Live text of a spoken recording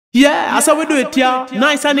Yeah, that's how we do it, yeah.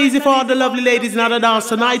 Nice and easy for all the lovely ladies in the dance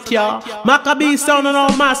tonight, yeah. Mackabee sounding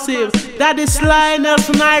all massive. That is Sly,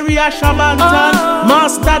 Nelson, Irie, Ashabantan,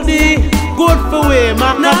 Master D. Good for we,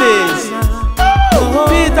 Maccabees.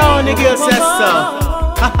 Peter Hunnigale says so.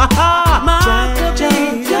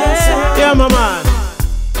 Yeah, my man.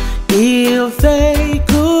 If they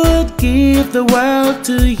could give the world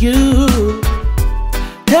to you,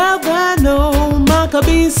 tell them no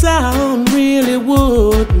Mackabee sound really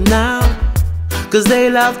would now. Cause they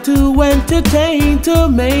love to entertain, to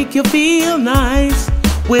make you feel nice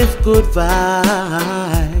with good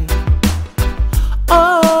vibe.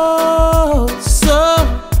 Oh, so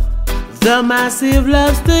the massive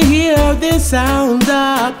loves to hear this sound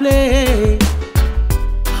I play.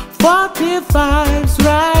 45's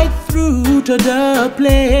right through to the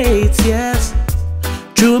plates, yes.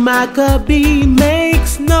 True Mackabee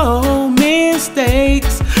makes no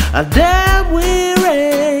mistakes, that we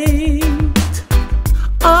ain't.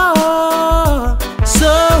 Oh,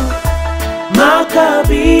 so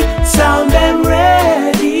Mackabee, sound them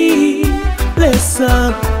ready.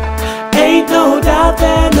 Listen, ain't no doubt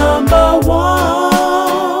they're number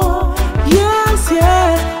one. Yes,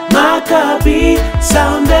 yes, Mackabee,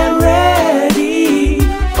 sound them ready.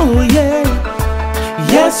 Oh yeah.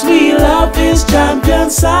 Yes, we love this champion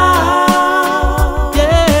sound.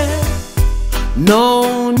 Yeah.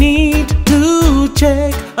 No need to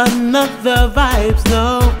check another vibes,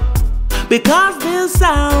 no. Because this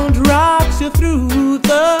sound rocks you through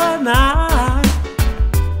the night.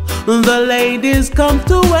 The ladies come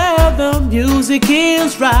to where the music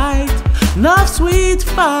is right. Enough sweet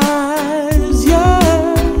vibes,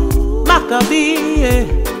 yeah. Mackabee, yeah.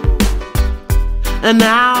 And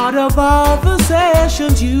out of all the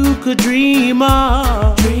sessions you could dream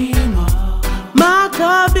of,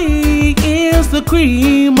 Mackabee is the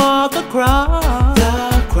cream of the crop.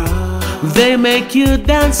 They make you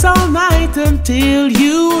dance all night until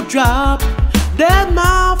you drop. Them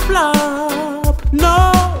now flop.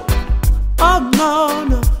 No, oh no,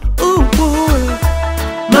 no. Ooh, ooh.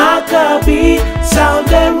 Mackabee, sound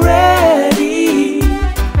them ready.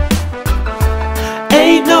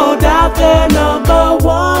 Ain't no doubt they're number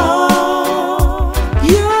one.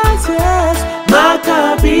 Yes, yes,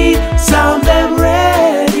 Mackabee, sound them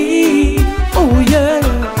ready. Oh yeah.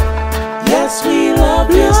 Yes, we love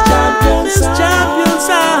this champion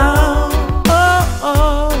sound. Oh,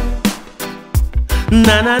 oh.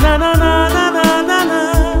 Na na na na na na na na na.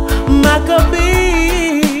 Mackabee.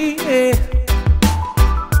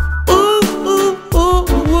 Ooh, ooh, ooh,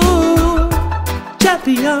 ooh.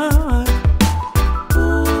 Champion.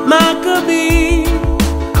 Mackabee,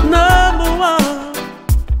 number one.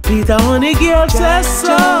 Peter Hunnigale says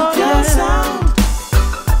so.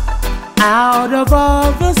 Out of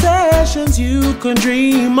all the sessions you can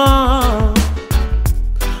dream of,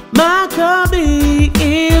 Mackabee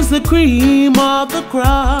is the cream of the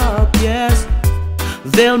crop, yes.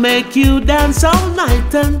 They'll make you dance all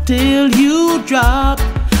night until you drop.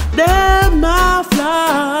 Them now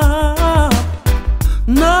flop.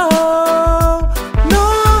 No,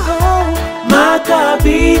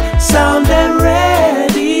 Mackabee, sound them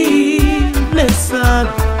ready. Listen,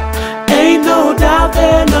 ain't no doubt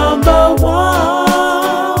they're number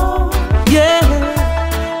one. Yeah,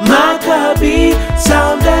 Mackabee,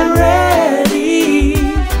 sound them ready.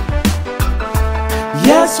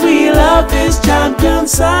 Yes, we love this champion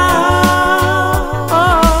sound.